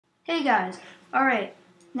Hey guys, alright,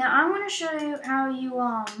 now I'm going to show you how you,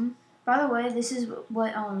 by the way, this is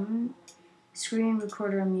what, screen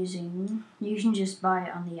recorder I'm using. You can just buy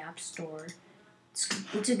it on the App Store.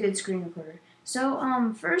 It's a good screen recorder.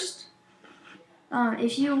 So, first,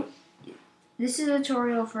 this is a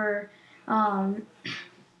tutorial for, how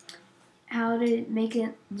to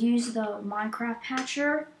use the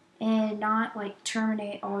MCpatcher and not, like,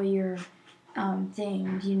 terminate all your,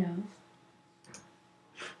 things, you know.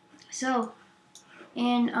 So,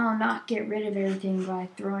 and not get rid of everything by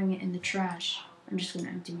throwing it in the trash. I'm just going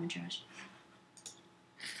to empty my trash.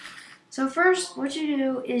 So first, what you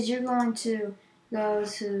do is you're going to go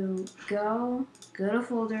to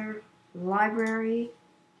folder, library,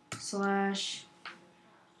 /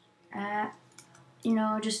 at,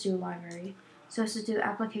 just do library. So it's to do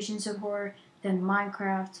application support, then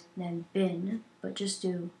Minecraft, then bin, but just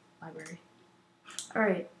do library.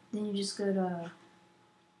 Alright, then you just go to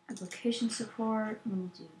application support. I'm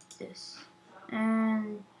going to do this.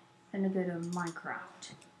 And then I go to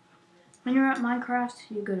Minecraft. When you're at Minecraft,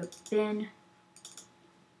 you go to bin.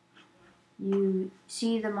 You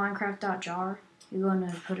see the minecraft.jar. You're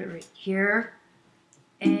going to put it right here.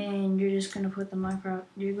 And you're just going to put the Minecraft,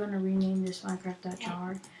 you're going to rename this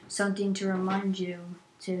minecraft.jar. Something to remind you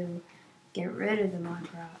to get rid of the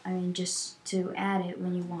Minecraft. Just to add it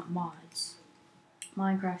when you want mods.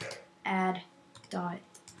 Minecraft add.jar.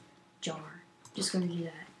 Just going to do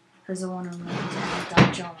that because I want to remember to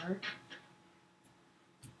add.jar.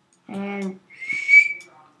 And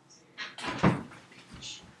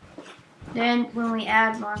then when we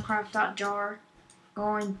add minecraft.jar,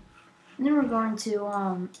 then we're going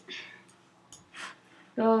to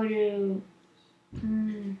go to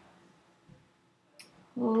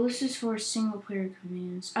well, this is for single player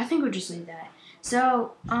commands. I think we'll just leave that.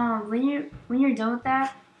 So when you're done with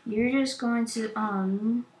that, you're just going to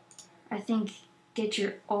I think get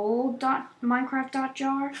your old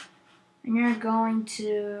minecraft.jar. And you're going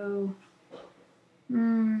to,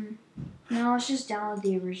 no, let's just download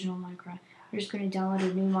the original Minecraft. We're just going to download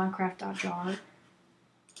a new minecraft.jar.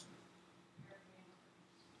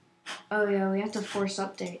 Oh yeah, we have to force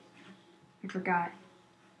update. I forgot.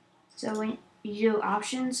 So when you do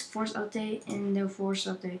options, force update, and then force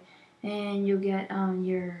update, and you'll get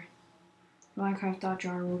your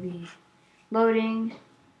minecraft.jar will be loading.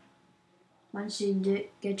 Once you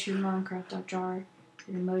get your minecraft.jar,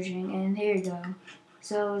 emojing, and here you go.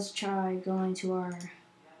 So let's try going to our,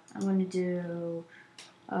 I'm going to do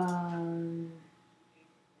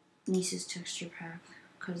Niece's texture pack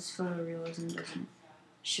because photorealism doesn't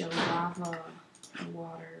show lava and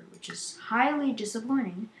water, which is highly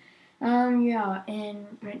disappointing. Yeah,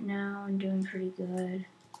 and right now I'm doing pretty good.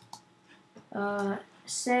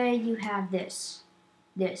 Say you have this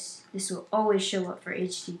will always show up for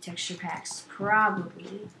HD texture packs.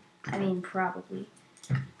 Probably.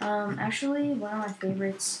 Actually, one of my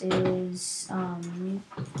favorites is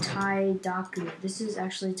Taidaku. This is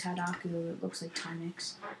actually Taidaku. It looks like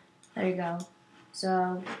Timix. There you go.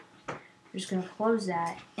 So we're just gonna close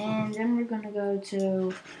that, and then we're gonna go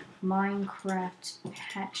to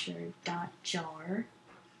minecraft.patcher.jar.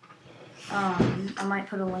 I might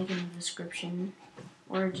put a link in the description,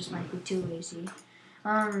 or it just might be too lazy.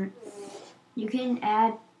 You can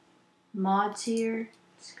add mods here.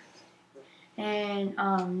 And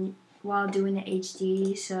while doing the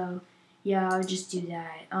HD, so yeah, I'll just do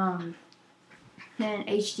that. Then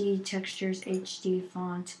HD textures, HD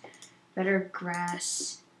font, better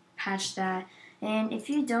grass, patch that. And if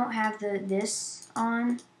you don't have this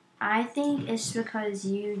on, I think it's because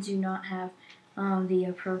you do not have the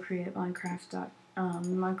appropriate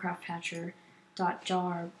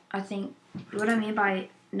minecraft.patcher.jar. I think what I mean by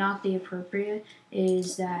not the appropriate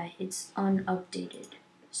is that it's unupdated.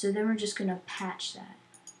 So then we're just going to patch that.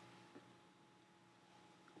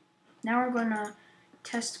 Now we're going to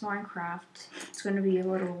test Minecraft. It's going to be a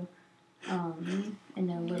little, in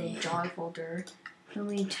a little jar folder. When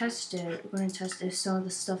we test it, we're going to test if some of the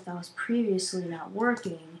stuff that was previously not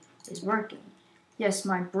working is working. Yes,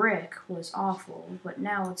 my brick was awful, but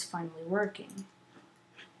now it's finally working.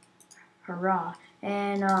 Hurrah.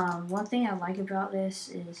 And one thing I like about this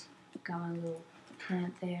is, got my little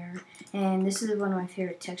plant there, and this is one of my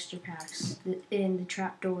favorite texture packs. In the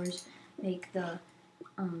trapdoors make the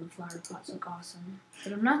flower pots look awesome.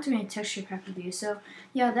 But I'm not doing a texture pack review, so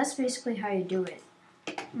yeah, that's basically how you do it.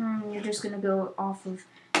 You're just gonna go off of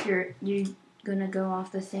you're gonna go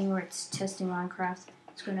off the thing where it's testing Minecraft.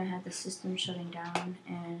 It's gonna have the system shutting down,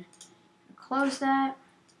 and close that.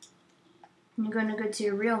 And you're gonna go to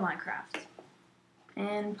your real Minecraft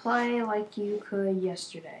and play like you could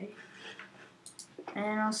yesterday.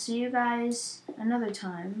 And I'll see you guys another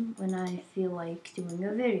time when I feel like doing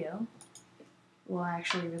a video. Well, I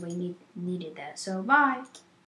actually really needed that. So, bye!